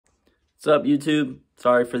What's up, YouTube?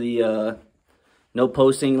 Sorry for the no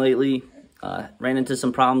posting lately. Ran into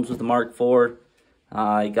some problems with the mk4.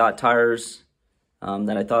 I got tires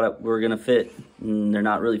that I thought were going to fit, and they're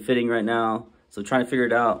not really fitting right now. So trying to figure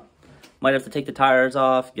it out. Might have to take the tires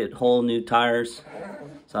off, get whole new tires.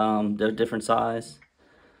 They're a different size.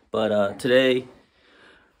 But today,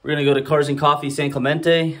 we're going to go to Cars and Coffee San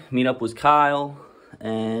Clemente, meet up with Kyle,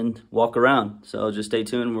 and walk around. So just stay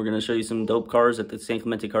tuned. We're going to show you some dope cars at the San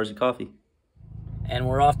Clemente Cars and Coffee. And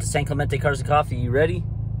we're off to San Clemente Cars and Coffee. You ready?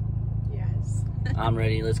 Yes. I'm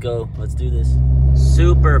ready. Let's go. Let's do this.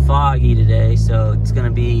 Super foggy today, so it's going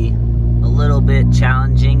to be a little bit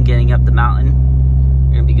challenging getting up the mountain.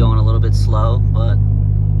 We're going to be going a little bit slow, but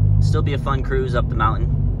still be a fun cruise up the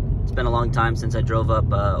mountain. It's been a long time since I drove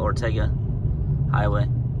up Ortega Highway.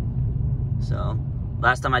 So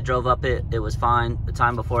last time I drove up it was fine. The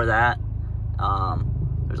time before that,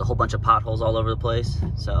 there's a whole bunch of potholes all over the place.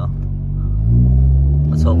 So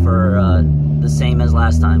let's hope for the same as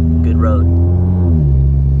last time. Good road.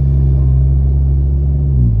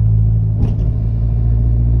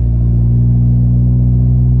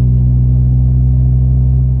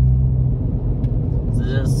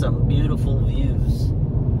 Just some beautiful views.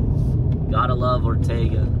 Gotta love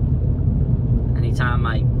Ortega. Anytime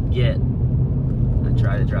I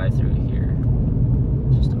try to drive through here.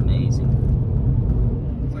 Just amazing.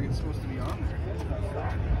 It's like it's supposed to be on there.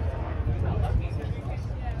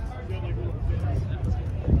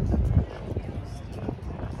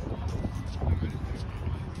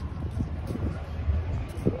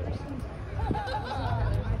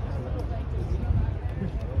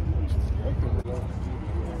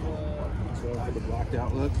 For the blocked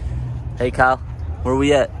out look. Hey Kyle, where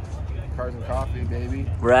we at? Cars and Coffee, baby.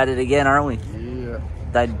 We're at it again, aren't we? Yeah.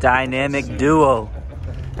 That dynamic duo.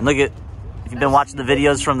 And look at, if you've been watching the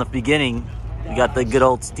videos from the beginning, you got the good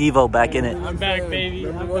old Steve-O back in it. I'm back, baby.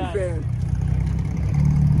 Number one fan.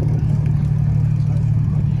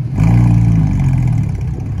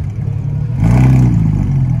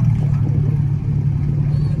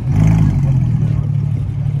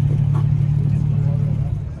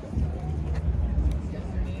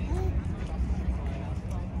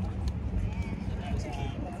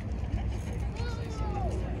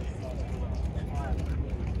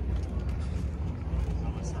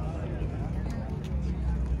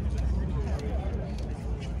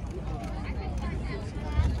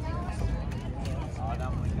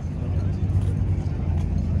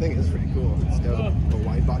 I think it's pretty cool. It's got a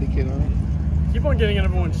wide body kit on it. Keep on getting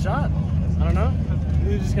everyone's shot. I don't know.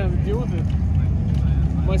 You just kind of deal with it.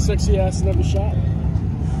 My sexy ass never shot.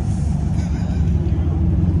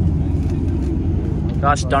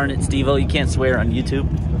 Gosh darn it, Steve-O, you can't swear on YouTube.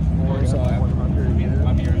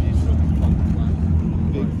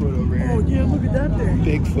 Bigfoot over here. Oh yeah, look at that thing.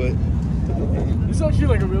 Bigfoot. This is actually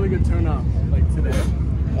like a really good turnout, like today.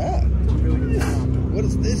 Ah, Really good turnout. what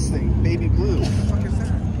is this thing? Baby blue. What the fuck is that?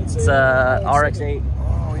 It's a RX-8.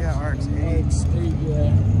 Oh yeah, RX-8. RX-8,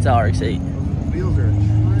 yeah. It's a RX-8. Those wheels are.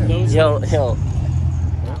 Those Hill.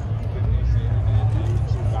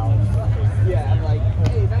 Yeah, I'm like,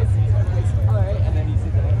 hey, nice. All right, and then you see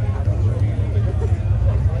that.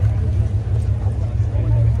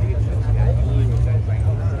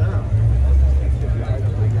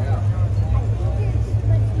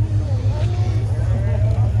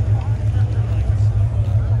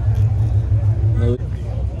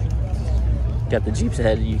 Got the Jeeps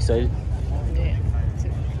ahead. Are you excited?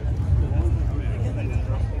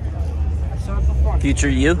 Future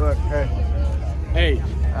you? Look, hey, Hey,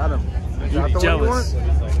 Adam. Is that the jealous. one you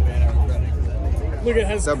want? look at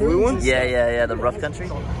his That blue one? Yeah, the rough country.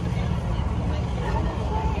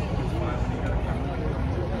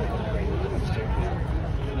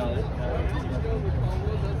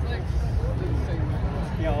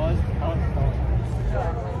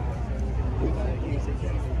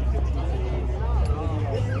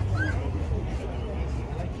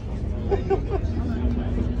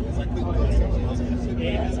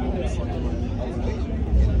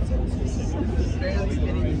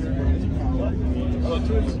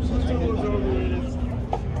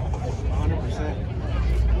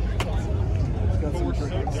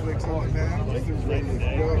 Slicks on it, man. This thing's ready to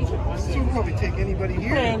go. This thing will probably take anybody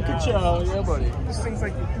here. Man, good job. Yeah, buddy. This thing's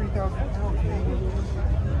like 3,000 pounds, baby.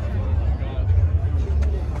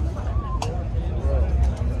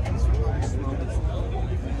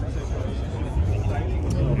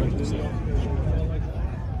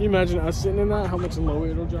 Can you imagine us sitting in that? How much lower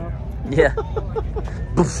it'll drop? Yeah.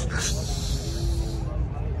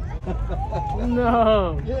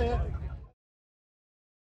 No. Yeah.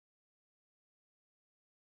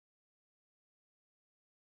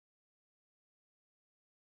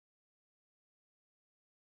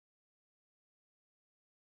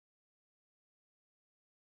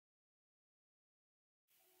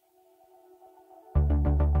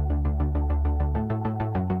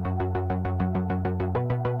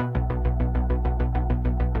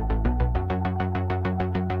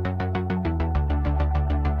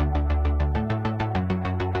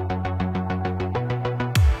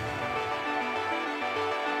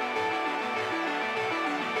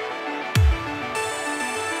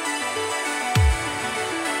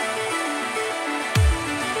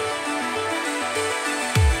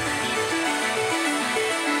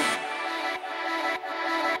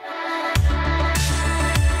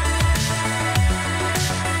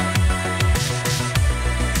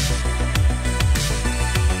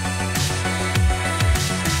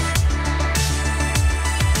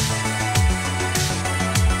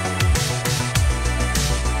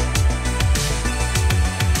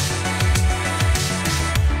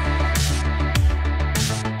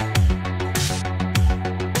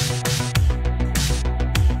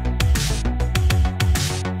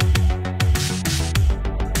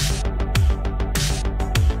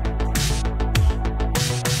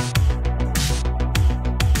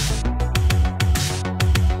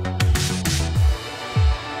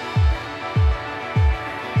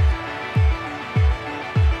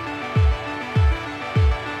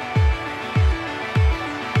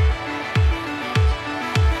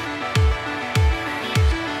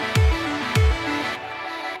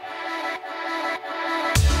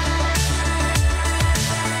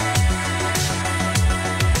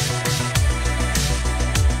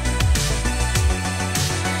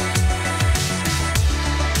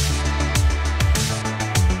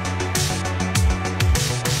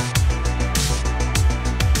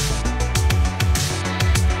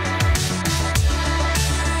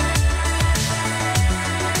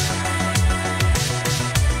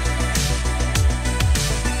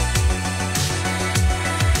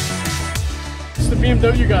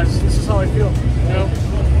 BMW guys, this is how I feel, you know?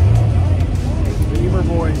 Beamer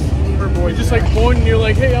boys, Beamer boys. Just like born and you're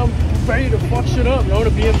like, hey, I'm ready to fuck shit up. I want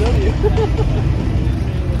a BMW.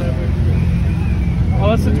 Oh,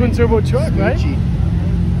 that's the twin turbo truck, right?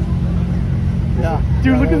 Yeah.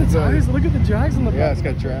 Dude, Yeah, look at the that's tires. Look at the drags on the back. Yeah, it's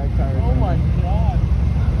got drag tires. Oh my god.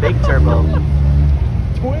 Big turbo.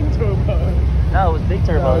 Twin turbo. No, it was big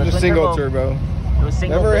turbo. No, it The was just twin single turbo. It was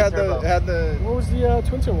single Never big had turbo. the What was the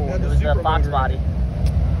twin turbo one? It was the Fox body.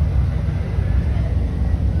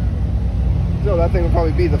 No, that thing would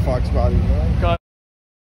probably be the Fox body, right? God.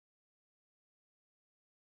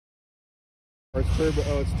 Or it's turbo.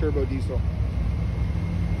 Oh, it's turbo diesel.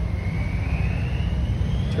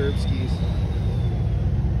 Turb skis.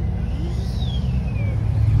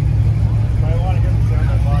 I want to get the sound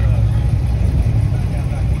I bought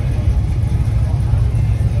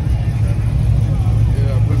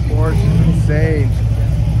Yeah, blue Porsche is insane.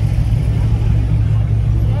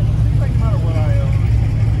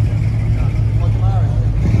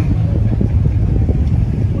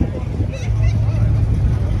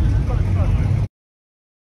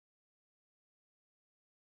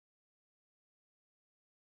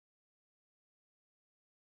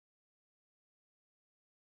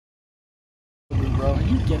 Bro, Are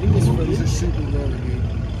you getting this footage? these are super rare, dude.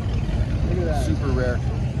 Look at that. Super rare.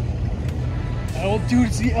 Oh, dude,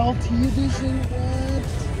 it's the LT edition. What?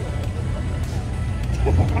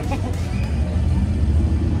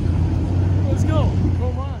 Let's go.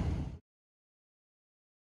 Come on.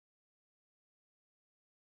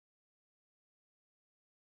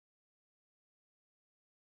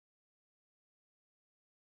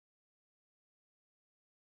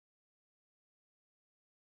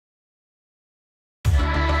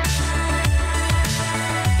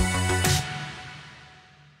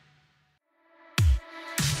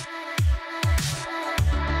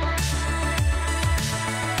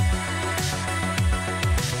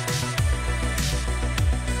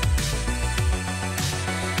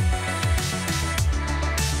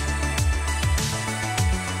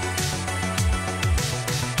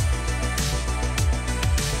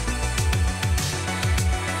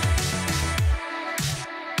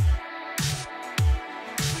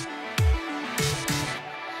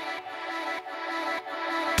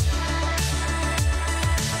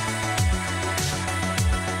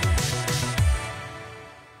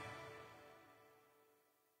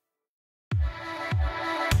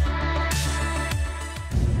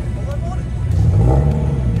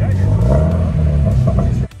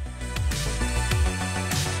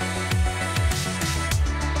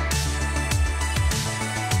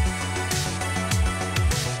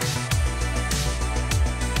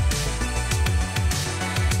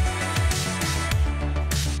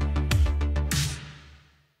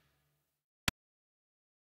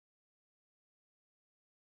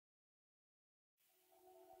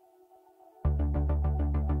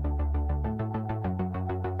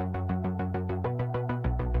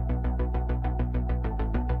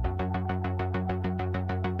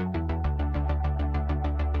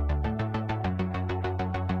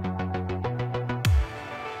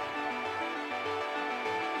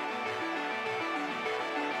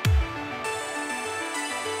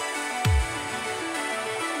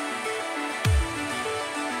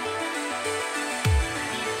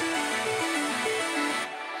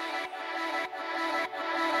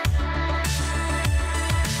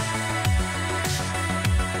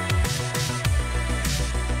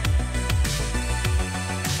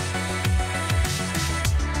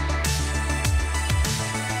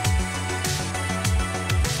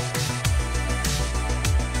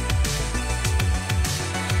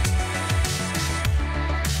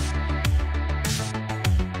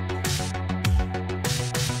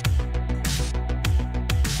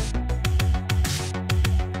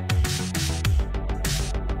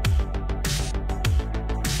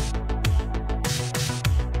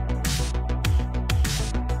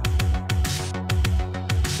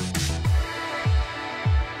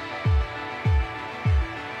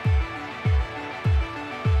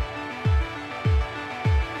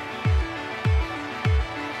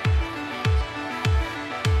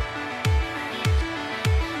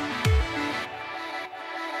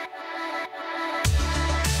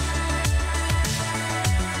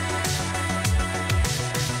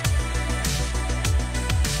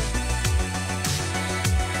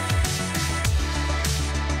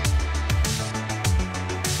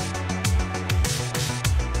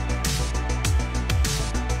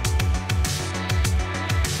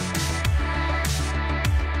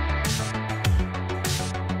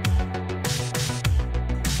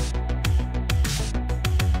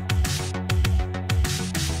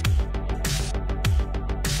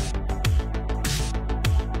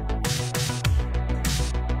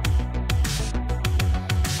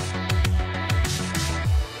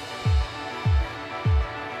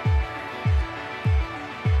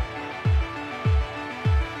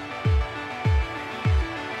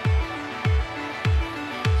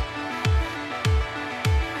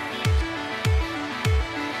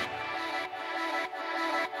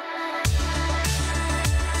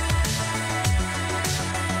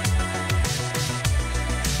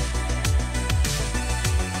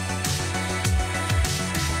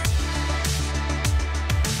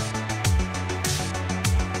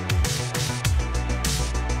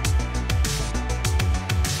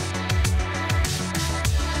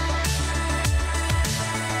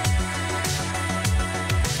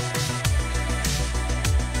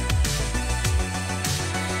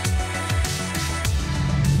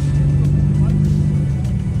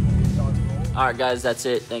 Alright guys, that's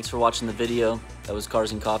it. Thanks for watching the video. That was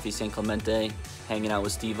Cars and Coffee San Clemente, hanging out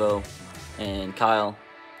with Steve-O and Kyle.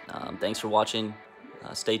 Thanks for watching.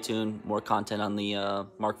 Stay tuned. More content on the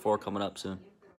Mark IV coming up soon.